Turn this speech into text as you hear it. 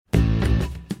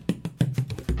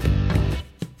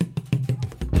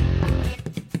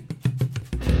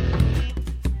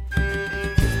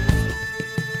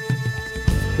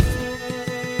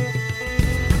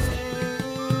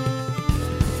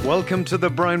Welcome to the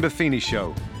Brian Buffini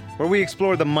Show, where we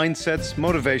explore the mindsets,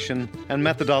 motivation, and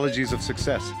methodologies of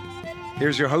success.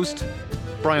 Here's your host,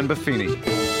 Brian Buffini.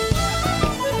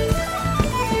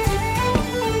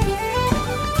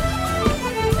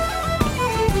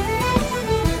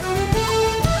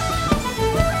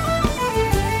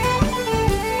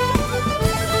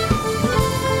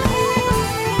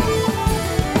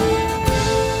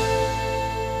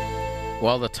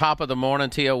 Well, the top of the morning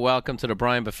to you. Welcome to the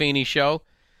Brian Buffini Show.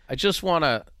 I just want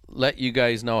to let you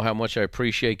guys know how much I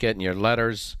appreciate getting your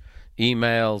letters,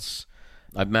 emails.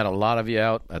 I've met a lot of you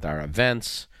out at our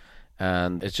events,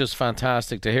 and it's just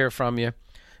fantastic to hear from you.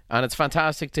 And it's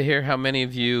fantastic to hear how many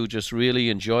of you just really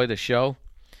enjoy the show.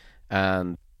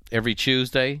 And every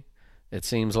Tuesday, it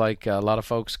seems like a lot of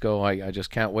folks go, I just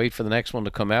can't wait for the next one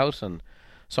to come out. And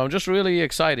so I'm just really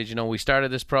excited. You know, we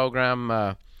started this program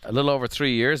a little over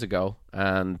 3 years ago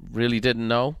and really didn't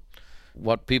know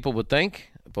what people would think.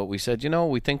 But we said, you know,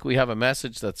 we think we have a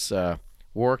message that's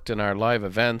worked in our live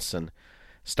events and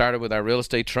started with our real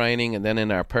estate training and then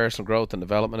in our personal growth and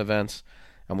development events.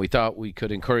 And we thought we could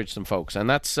encourage some folks. And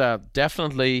that's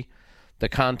definitely the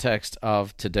context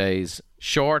of today's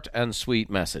short and sweet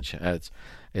message.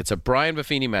 It's a Brian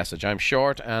Buffini message. I'm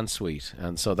short and sweet.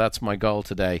 And so that's my goal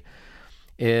today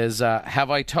is Have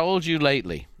I Told You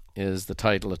Lately? Is the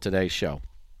title of today's show.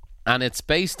 And it's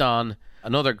based on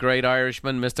another great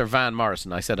Irishman, Mr. Van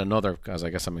Morrison. I said another because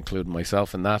I guess I'm including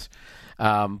myself in that.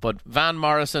 But Van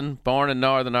Morrison, born in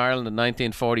Northern Ireland in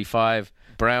 1945,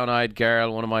 Brown-Eyed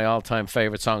Girl, one of my all-time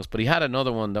favorite songs. But he had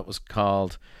another one that was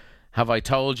called Have I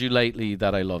Told You Lately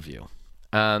That I Love You?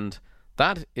 And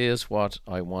that is what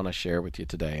I want to share with you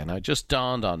today. And it just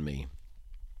dawned on me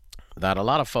that a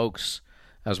lot of folks,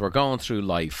 as we're going through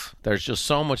life, there's just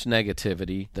so much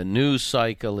negativity. The news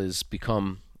cycle is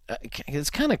it's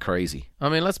kind of crazy. I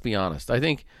mean, let's be honest. I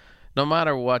think no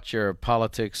matter what your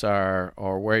politics are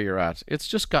or where you're at, it's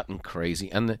just gotten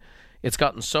crazy. And it's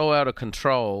gotten so out of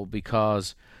control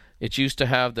because it used to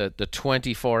have the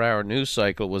 24-hour news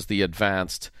cycle was the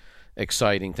advanced,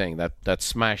 exciting thing that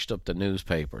smashed up the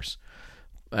newspapers.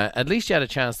 At least you had a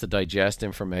chance to digest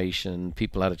information.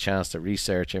 People had a chance to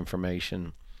research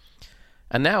information.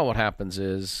 And now what happens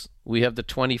is we have the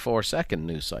 24-second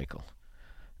news cycle.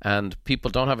 And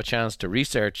people don't have a chance to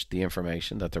research the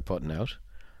information that they're putting out.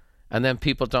 And then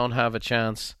people don't have a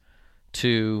chance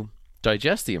to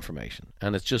digest the information.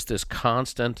 And it's just this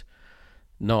constant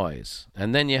noise.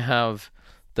 And then you have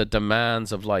the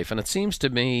demands of life. And it seems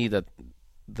to me that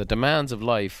the demands of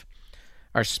life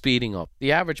are speeding up.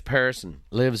 The average person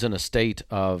lives in a state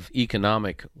of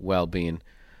economic well-being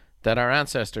that our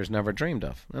ancestors never dreamed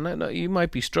of. And I know you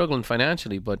might be struggling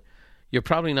financially, but you're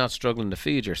probably not struggling to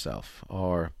feed yourself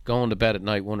or going to bed at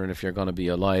night wondering if you're going to be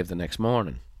alive the next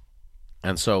morning.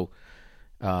 And so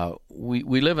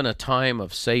we live in a time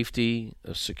of safety,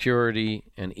 of security,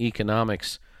 and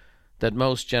economics that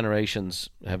most generations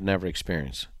have never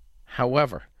experienced.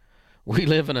 However, we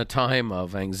live in a time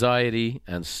of anxiety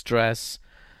and stress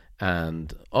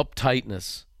and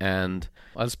uptightness, and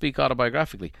I'll speak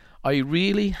autobiographically. I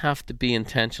really have to be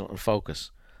intentional and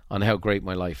focus on how great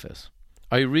my life is.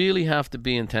 I really have to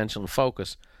be intentional and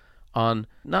focus on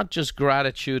not just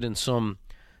gratitude in some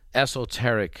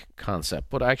esoteric concept,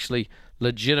 but actually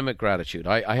legitimate gratitude.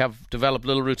 I have developed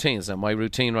little routines, and my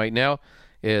routine right now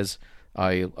is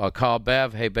I'll call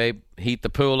Bev, hey babe, heat the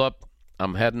pool up,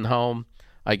 I'm heading home.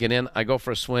 I get in, I go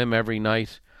for a swim every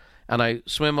night, and I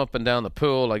swim up and down the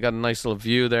pool. I got a nice little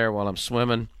view there while I'm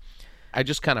swimming. I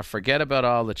just kind of forget about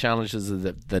all the challenges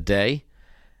of the day,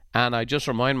 and I just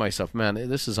remind myself, man,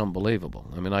 this is unbelievable.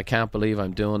 I mean, I can't believe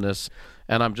I'm doing this,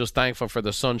 and I'm just thankful for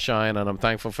the sunshine, and I'm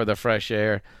thankful for the fresh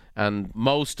air, and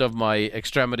most of my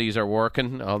extremities are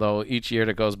working, although each year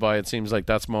that goes by, it seems like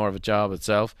that's more of a job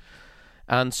itself.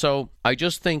 And so I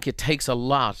just think it takes a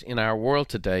lot in our world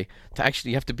today to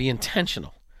actually, you have to be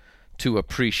intentional to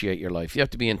appreciate your life. You have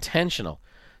to be intentional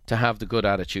to have the good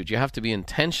attitude. You have to be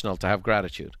intentional to have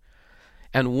gratitude.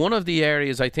 And one of the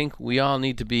areas I think we all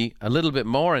need to be a little bit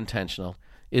more intentional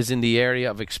is in the area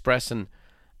of expressing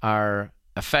our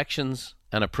affections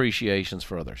and appreciations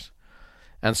for others.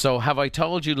 And so, have I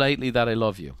told you lately that I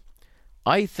love you?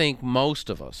 I think most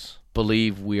of us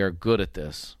believe we are good at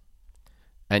this,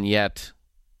 and yet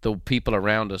the people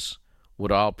around us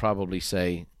would all probably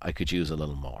say, I could use a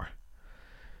little more.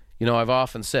 You know, I've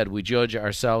often said we judge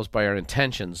ourselves by our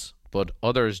intentions, but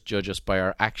others judge us by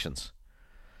our actions.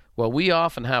 Well, we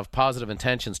often have positive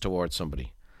intentions towards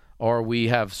somebody, or we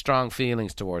have strong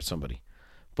feelings towards somebody,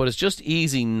 but it's just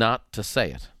easy not to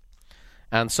say it.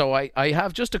 And so I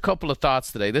have just a couple of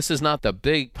thoughts today. This is not the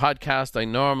big podcast I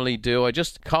normally do. I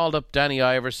just called up Danny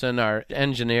Iverson, our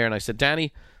engineer, and I said,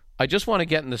 Danny, I just want to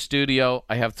get in the studio.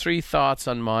 I have 3 thoughts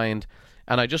on mind,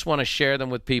 and I just want to share them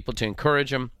with people to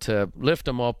encourage them, to lift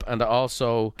them up, and to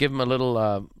also give them a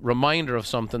little reminder of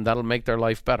something that'll make their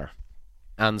life better.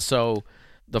 And so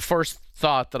the first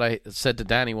thought that I said to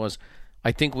Danny was,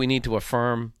 I think we need to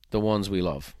affirm the ones we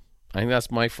love. I think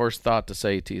that's my first thought to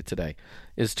say to you today,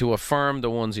 is to affirm the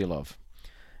ones you love.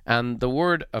 And the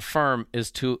word affirm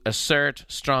is to assert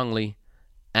strongly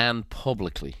and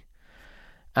publicly.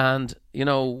 And, you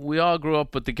know, we all grew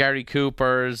up with the Gary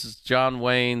Coopers, John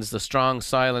Waynes, the strong,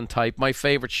 silent type. My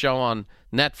favorite show on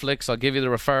Netflix, I'll give you the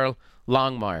referral,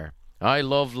 Longmire. I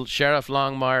love Sheriff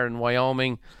Longmire in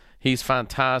Wyoming. He's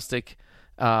fantastic,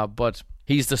 but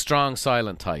he's the strong,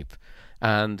 silent type.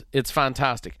 And it's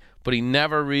fantastic. But he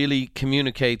never really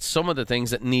communicates some of the things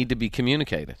that need to be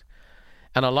communicated.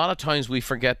 And a lot of times we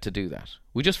forget to do that.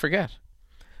 We just forget.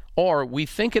 Or we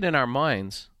think it in our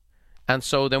minds, and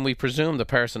so then we presume the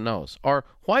person knows. Or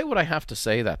why would I have to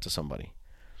say that to somebody?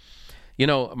 You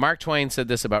know, Mark Twain said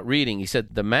this about reading. He said,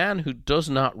 the man who does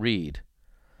not read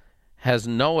has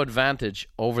no advantage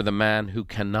over the man who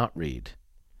cannot read.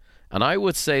 And I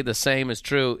would say the same is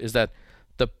true, is that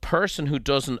the person who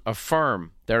doesn't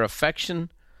affirm their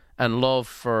affection and love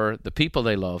for the people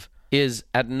they love is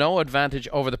at no advantage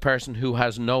over the person who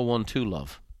has no one to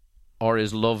love or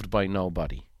is loved by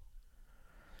nobody.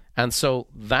 And so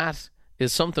that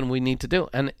is something we need to do.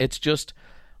 And it's just,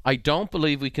 I don't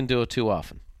believe we can do it too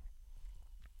often.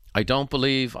 I don't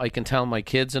believe I can tell my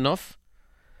kids enough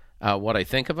what I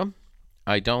think of them.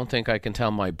 I don't think I can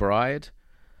tell my bride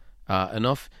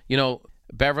enough. You know,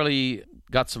 Beverly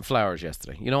got some flowers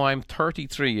yesterday. You know, I'm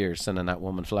 33 years sending that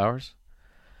woman flowers.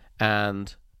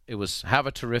 And it was, have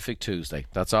a terrific Tuesday.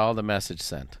 That's all the message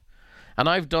sent. And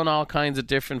I've done all kinds of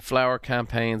different flower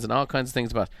campaigns and all kinds of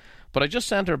things about it. But I just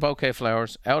sent her a bouquet of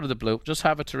flowers out of the blue. Just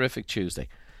have a terrific Tuesday.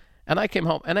 And I came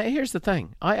home. And here's the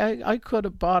thing. I could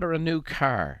have bought her a new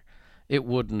car. It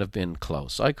wouldn't have been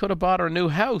close. I could have bought her a new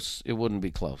house. It wouldn't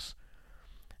be close.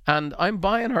 And I'm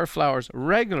buying her flowers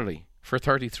regularly for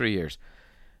 33 years.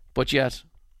 But yet,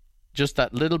 just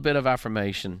that little bit of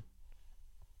affirmation,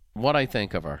 what I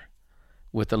think of her,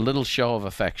 with a little show of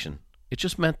affection, it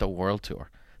just meant the world to her.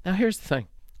 Now, here's the thing.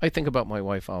 I think about my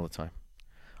wife all the time.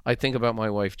 I think about my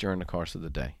wife during the course of the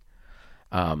day.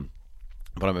 But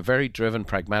I'm a very driven,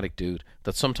 pragmatic dude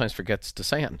that sometimes forgets to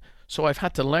say it. So I've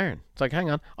had to learn. It's like, hang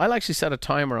on. I'll actually set a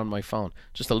timer on my phone.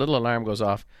 Just a little alarm goes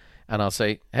off, and I'll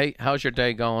say, hey, how's your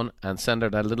day going? And send her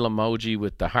that little emoji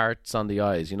with the hearts on the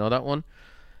eyes. You know that one?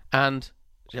 And,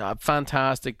 yeah,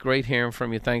 fantastic. Great hearing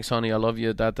from you. Thanks, honey. I love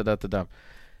you. Da.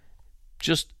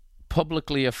 Just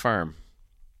publicly affirm,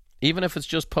 even if it's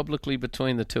just publicly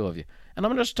between the two of you. And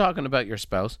I'm not just talking about your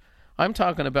spouse. I'm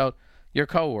talking about your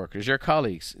co-workers, your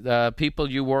colleagues, the people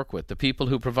you work with, the people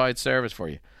who provide service for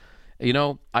you. You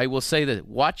know, I will say that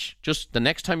watch, just the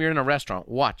next time you're in a restaurant,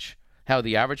 watch how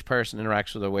the average person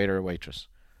interacts with a waiter or waitress.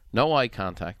 No eye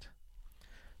contact,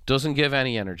 doesn't give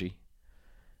any energy,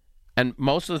 and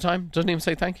most of the time doesn't even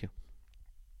say thank you.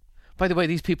 By the way,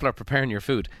 these people are preparing your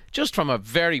food. Just from a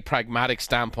very pragmatic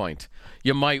standpoint,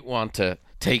 you might want to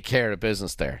take care of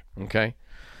business there, okay?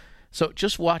 So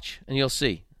just watch and you'll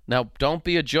see. Now, don't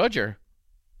be a judger.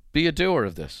 Be a doer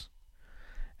of this.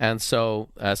 And so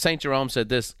St. Jerome said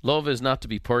this, love is not to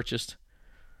be purchased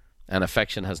and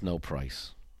affection has no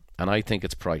price. And I think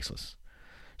it's priceless.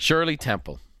 Shirley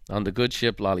Temple on the good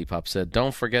ship Lollipop said,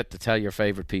 don't forget to tell your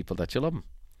favorite people that you love them.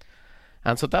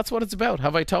 And so that's what it's about.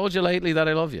 Have I told you lately that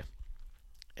I love you?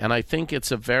 And I think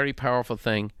it's a very powerful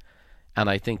thing. And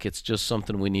I think it's just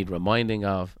something we need reminding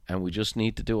of. And we just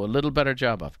need to do a little better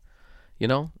job of. You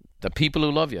know, the people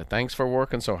who love you, thanks for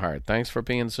working so hard. Thanks for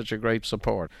being such a great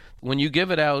support. When you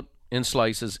give it out in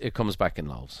slices, it comes back in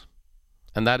loaves.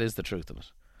 And that is the truth of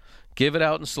it. Give it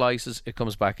out in slices, it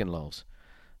comes back in loaves.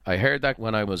 I heard that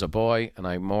when I was a boy, and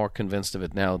I'm more convinced of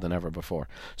it now than ever before.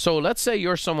 So let's say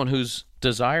you're someone who's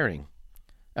desiring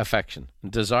affection,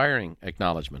 desiring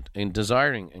acknowledgement, and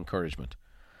desiring encouragement.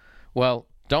 Well,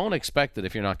 don't expect it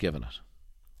if you're not giving it.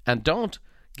 And don't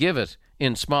give it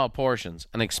in small portions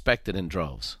and expect it in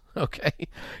droves. Okay?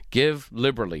 Give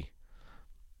liberally.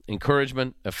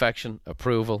 Encouragement, affection,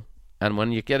 approval. And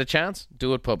when you get a chance,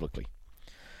 do it publicly.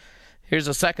 Here's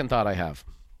a second thought I have.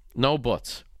 No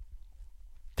buts.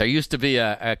 There used to be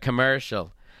a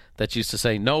commercial that used to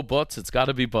say, no buts, it's got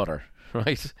to be butter.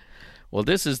 Right? Well,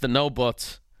 this is the no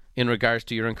buts in regards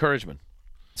to your encouragement.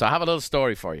 So I have a little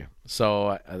story for you.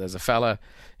 So there's a fella,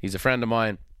 he's a friend of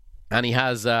mine, and he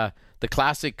has the the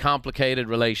classic complicated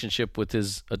relationship with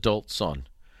his adult son.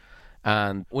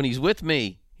 And when he's with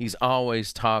me, he's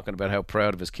always talking about how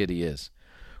proud of his kid he is.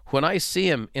 When I see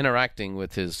him interacting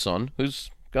with his son,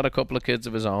 who's got a couple of kids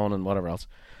of his own and whatever else,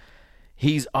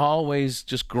 he's always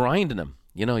just grinding him.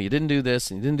 You know, you didn't do this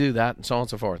and you didn't do that and so on and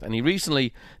so forth. And he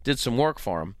recently did some work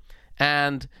for him,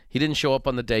 and he didn't show up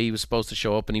on the day he was supposed to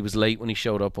show up, and he was late when he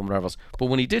showed up and whatever else. But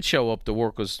when he did show up, the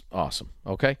work was awesome,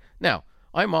 okay? Now,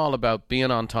 I'm all about being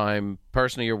on time,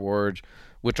 person of your word,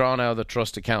 withdrawn out of the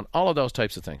trust account, all of those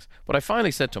types of things. But I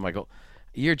finally said to him, I go,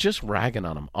 you're just ragging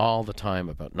on him all the time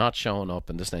about not showing up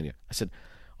and this and that. I said,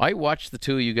 I watched the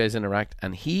two of you guys interact,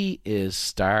 and he is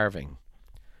starving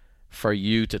for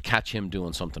you to catch him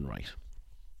doing something right.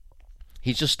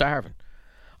 He's just starving.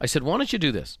 I said, why don't you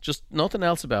do this? Just nothing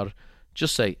else about it.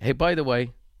 Just say, hey, by the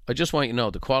way, I just want you to know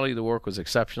the quality of the work was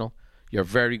exceptional. You're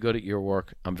very good at your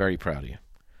work. I'm very proud of you.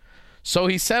 So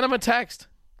he sent him a text.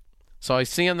 So I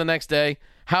see him the next day.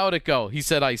 How'd it go? He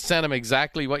said, I sent him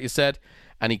exactly what you said.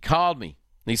 And he called me.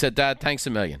 And he said, Dad, thanks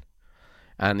a million.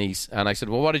 And I said,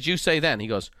 well, what did you say then? He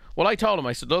goes, well, I told him.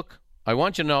 I said, look, I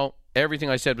want you to know everything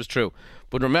I said was true.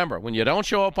 But remember, when you don't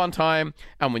show up on time,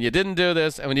 and when you didn't do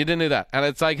this, and when you didn't do that. And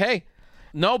it's like, hey,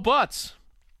 no buts.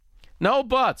 No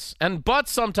buts. And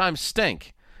buts sometimes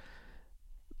stink.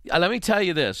 Let me tell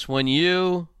you this. When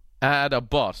you add a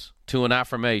but to an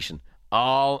affirmation,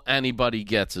 all anybody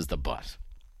gets is the but.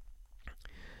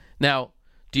 Now,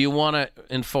 do you want to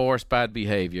enforce bad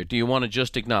behavior? Do you want to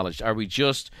just acknowledge? Are we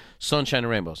just sunshine and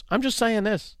rainbows? I'm just saying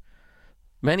this.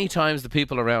 Many times the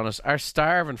people around us are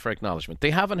starving for acknowledgement.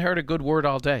 They haven't heard a good word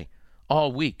all day,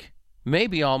 all week,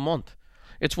 maybe all month.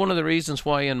 It's one of the reasons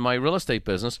why in my real estate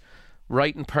business,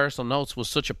 writing personal notes was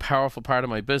such a powerful part of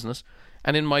my business.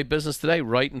 And in my business today,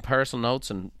 writing personal notes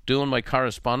and doing my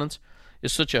correspondence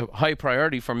is such a high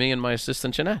priority for me and my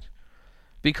assistant Jeanette.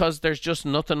 Because there's just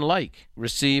nothing like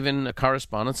receiving a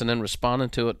correspondence and then responding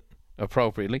to it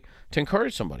appropriately to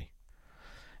encourage somebody.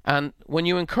 And when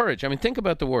you encourage, I mean, think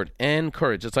about the word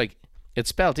encourage. It's like, it's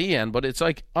spelled E-N, but it's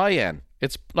like I-N.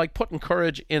 It's like putting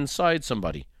courage inside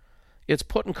somebody. It's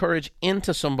putting courage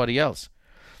into somebody else.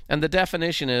 And the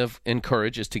definition of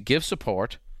encourage is to give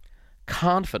support,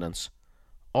 confidence,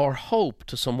 or hope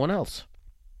to someone else.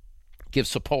 Give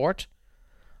support,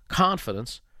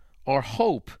 confidence, or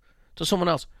hope to someone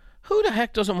else. Who the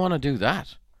heck doesn't want to do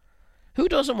that? Who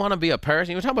doesn't want to be a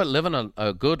person? You're talking about living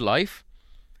a good life.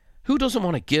 Who doesn't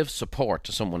want to give support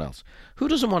to someone else? Who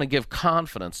doesn't want to give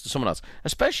confidence to someone else,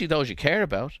 especially those you care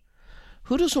about?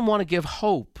 Who doesn't want to give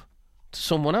hope to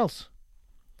someone else?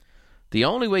 The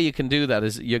only way you can do that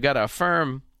is you got to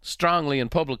affirm strongly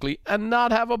and publicly and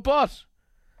not have a but.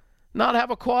 Not have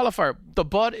a qualifier. The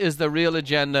but is the real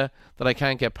agenda that I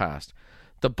can't get past.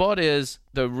 The but is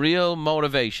the real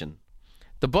motivation.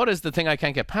 The but is the thing I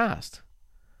can't get past.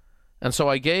 And so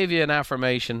I gave you an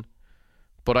affirmation,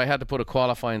 but I had to put a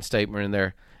qualifying statement in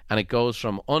there, and it goes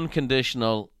from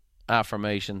unconditional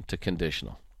affirmation to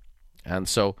conditional. And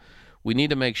so we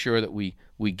need to make sure that we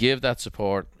give that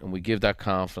support and we give that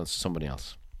confidence to somebody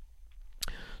else.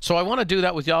 So I want to do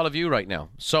that with all of you right now.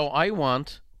 So I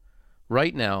want,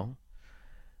 right now,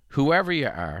 whoever you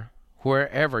are,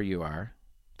 wherever you are,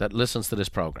 that listens to this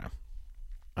program,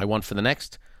 I want for the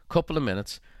next couple of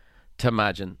minutes to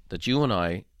imagine that you and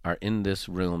I are in this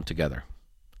room together.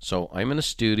 So I'm in a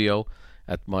studio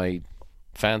at my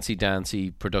fancy dancy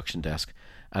production desk,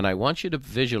 and I want you to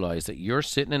visualize that you're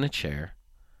sitting in a chair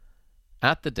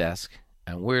at the desk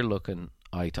and we're looking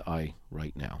eye to eye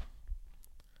right now.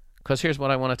 Because here's what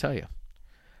I want to tell you.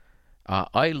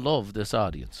 I love this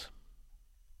audience.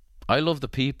 I love the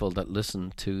people that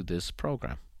listen to this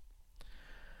program.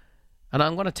 And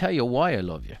I'm going to tell you why I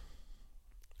love you.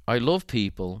 I love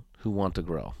people who want to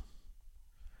grow.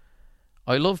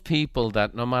 I love people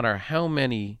that no matter how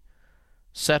many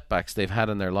setbacks they've had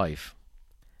in their life,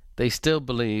 they still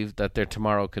believe that their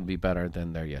tomorrow can be better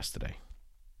than their yesterday.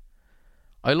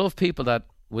 I love people that,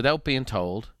 without being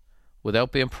told,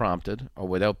 without being prompted, or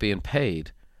without being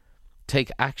paid,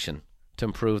 take action to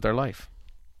improve their life.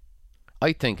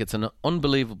 I think it's an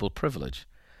unbelievable privilege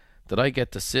that I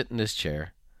get to sit in this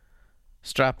chair,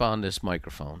 strap on this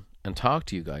microphone, and talk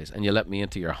to you guys, and you let me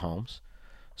into your homes.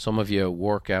 Some of you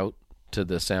work out to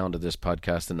the sound of this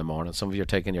podcast in the morning. Some of you are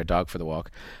taking your dog for the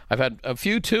walk. I've had a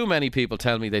few too many people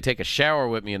tell me they take a shower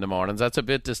with me in the mornings. That's a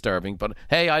bit disturbing, but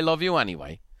hey, I love you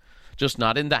anyway. Just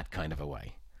not in that kind of a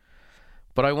way.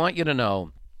 But I want you to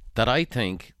know that I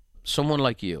think someone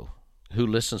like you who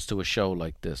listens to a show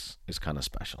like this is kind of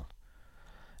special,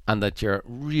 and that you're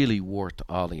really worth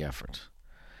all the effort.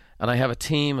 And I have a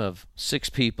team of 6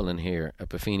 people in here at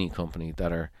Buffini Company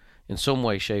that are in some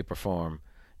way, shape, or form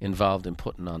involved in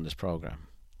putting on this program.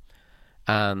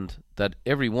 And that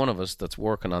every one of us that's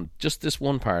working on just this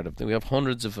one part of it, we have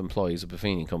hundreds of employees of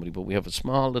Buffini Company, but we have a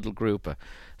small little group, a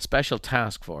special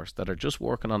task force that are just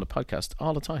working on the podcast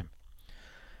all the time.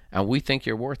 And we think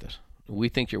you're worth it. We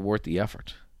think you're worth the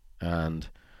effort. And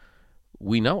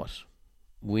we know it.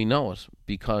 We know it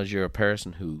because you're a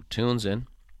person who tunes in,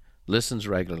 listens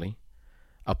regularly,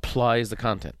 applies the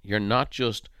content. You're not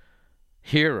just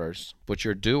hearers, but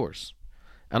you're doers.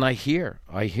 And I hear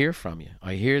from you.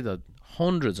 I hear the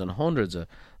hundreds and hundreds of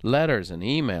letters and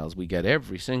emails we get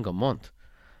every single month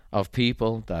of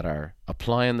people that are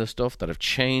applying the stuff, that have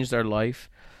changed their life,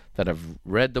 that have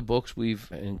read the books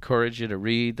we've encouraged you to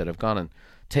read, that have gone and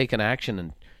taken action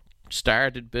and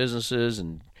started businesses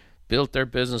and built their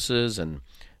businesses and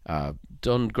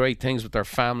done great things with their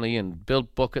family and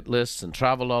built bucket lists and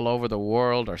traveled all over the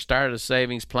world, or started a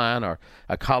savings plan or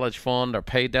a college fund, or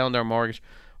paid down their mortgage,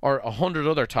 or 100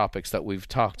 other topics that we've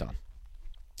talked on.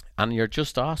 And you're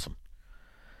just awesome.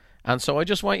 And so I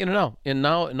just want you to know, in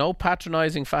no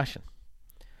patronizing fashion,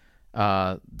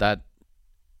 that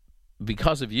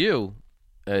because of you,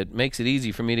 it makes it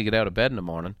easy for me to get out of bed in the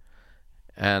morning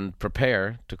and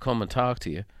prepare to come and talk to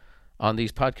you on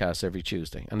these podcasts every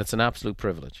Tuesday. And it's an absolute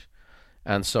privilege.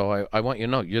 And so I want you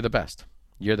to know, you're the best.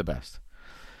 You're the best.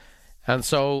 And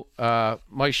so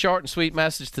my short and sweet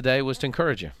message today was to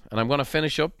encourage you. And I'm going to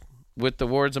finish up with the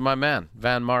words of my man,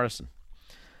 Van Morrison.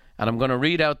 And I'm going to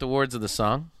read out the words of the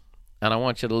song, and I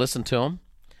want you to listen to them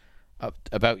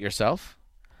about yourself.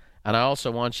 And I also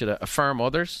want you to affirm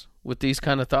others with these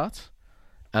kind of thoughts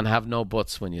and have no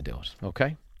buts when you do it,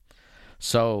 okay?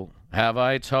 So, have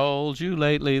I told you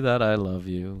lately that I love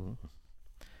you?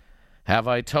 Have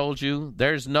I told you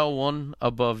there's no one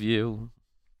above you?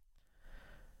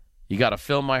 You got to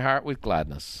fill my heart with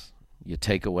gladness. You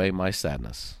take away my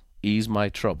sadness, ease my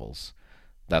troubles.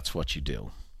 That's what you do.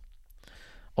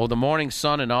 Oh, the morning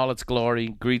sun in all its glory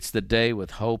greets the day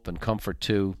with hope and comfort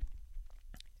too,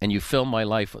 and you fill my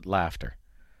life with laughter.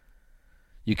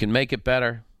 You can make it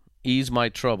better, ease my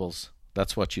troubles,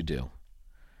 that's what you do.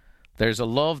 There's a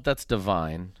love that's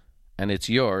divine, and it's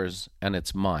yours and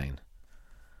it's mine.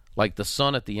 Like the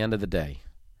sun at the end of the day,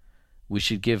 we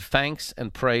should give thanks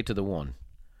and pray to the one.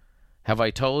 Have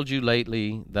I told you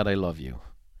lately that I love you?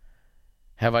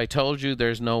 Have I told you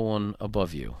there's no one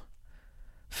above you?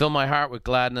 Fill my heart with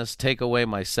gladness, take away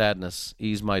my sadness,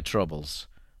 ease my troubles.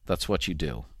 That's what you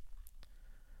do.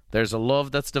 There's a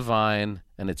love that's divine,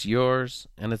 and it's yours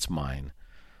and it's mine,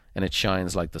 and it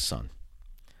shines like the sun.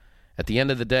 At the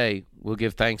end of the day, we'll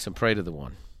give thanks and pray to the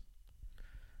one.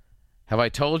 Have I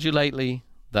told you lately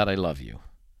that I love you?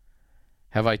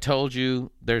 Have I told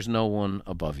you there's no one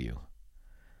above you?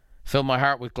 Fill my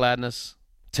heart with gladness,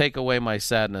 take away my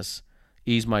sadness,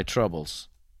 ease my troubles.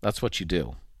 That's what you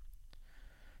do.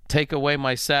 Take away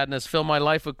my sadness, fill my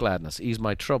life with gladness, ease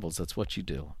my troubles. That's what you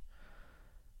do.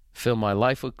 Fill my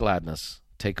life with gladness,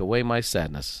 take away my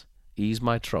sadness, ease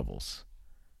my troubles.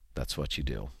 That's what you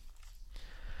do.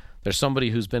 There's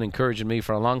somebody who's been encouraging me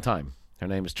for a long time. Her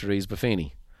name is Therese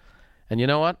Buffini. And you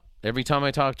know what? Every time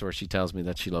I talk to her, she tells me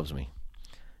that she loves me.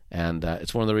 And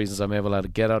it's one of the reasons I'm able to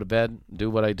get out of bed and do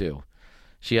what I do.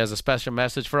 She has a special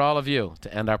message for all of you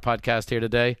to end our podcast here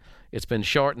today. It's been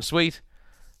short and sweet,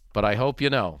 but I hope you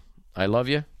know I love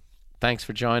you. Thanks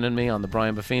for joining me on the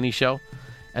Brian Buffini Show.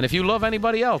 And if you love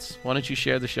anybody else, why don't you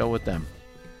share the show with them?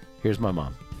 Here's my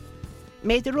mom.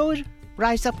 May the road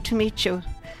rise up to meet you,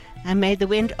 and may the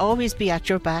wind always be at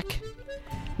your back.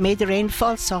 May the rain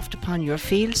fall soft upon your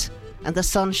fields, and the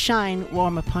sun shine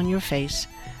warm upon your face.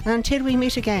 And until we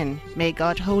meet again, may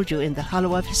God hold you in the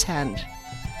hollow of his hand.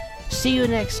 See you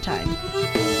next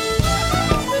time.